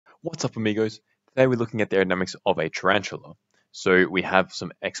What's up, amigos? Today we're looking at the aerodynamics of a tarantula. So we have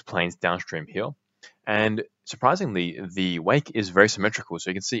some X-planes downstream here, and surprisingly, the wake is very symmetrical.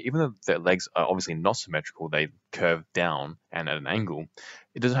 So you can see, even though their legs are obviously not symmetrical, they curve down and at an angle,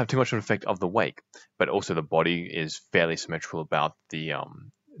 it doesn't have too much of an effect of the wake, but also the body is fairly symmetrical about the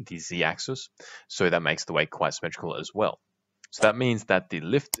z-axis, so that makes the wake quite symmetrical as well. So that means that the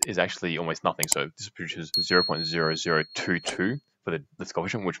lift is actually almost nothing. So this produces 0.0022 for the lift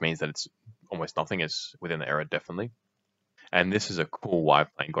coefficient, which means that it's almost nothing. It's within the error, definitely. And this is a cool Y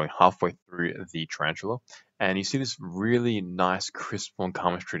plane going halfway through the tarantula. And you see this really nice crisp on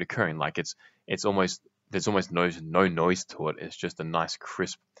chemistry occurring. Like it's almost, there's almost no noise to it. It's just a nice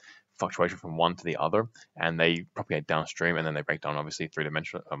crisp fluctuation from one to the other. And they propagate downstream, and then they break down obviously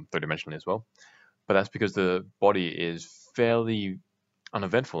three-dimensionally as well. But that's because the body is fairly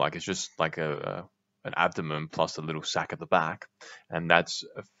uneventful. Like it's just like an abdomen plus a little sac at the back, and that's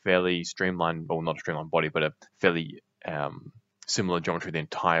a fairly streamlined, well, not a streamlined body, but a fairly similar geometry the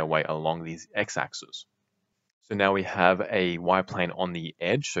entire way along these x-axis. So now we have a y-plane on the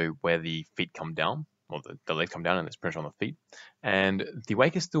edge, so where the feet come down, or the legs come down, and there's pressure on the feet. And the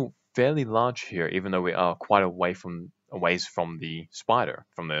wake is still fairly large here, even though we are quite away from the spider,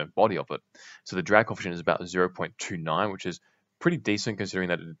 from the body of it. So the drag coefficient is about 0.29, which is pretty decent considering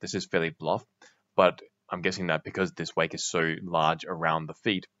that this is fairly bluff. But I'm guessing that because this wake is so large around the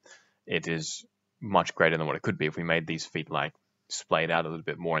feet, it is much greater than what it could be. If we made these feet like splayed out a little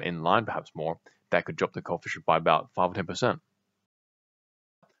bit more and in line perhaps more, that could drop the coefficient by about 5 or 10%.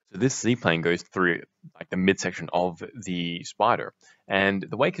 So this Z-plane goes through like the midsection of the spider, and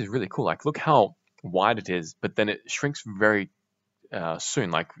the wake is really cool. Like, look how wide it is, but then it shrinks very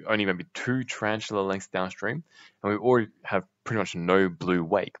soon, like only maybe 2 tarantula lengths downstream, and we already have pretty much no blue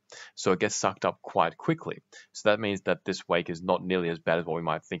wake, so it gets sucked up quite quickly. So that means that this wake is not nearly as bad as what we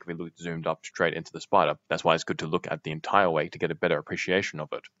might think if we looked zoomed up straight into the spider. That's why it's good to look at the entire wake to get a better appreciation of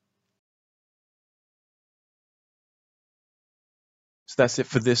it. So that's it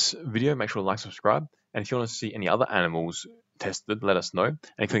for this video. Make sure to like, subscribe, and if you want to see any other animals tested, let us know. And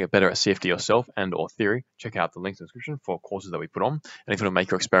if you want to get better at CFD yourself and or theory, check out the links in the description for courses that we put on. And if you want to make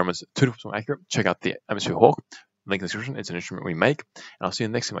your experiments 2% more accurate, check out the Atmosphere Hawk. Link in the description. It's an instrument we make. And I'll see you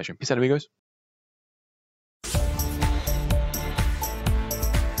in the next simulation. Peace out, amigos.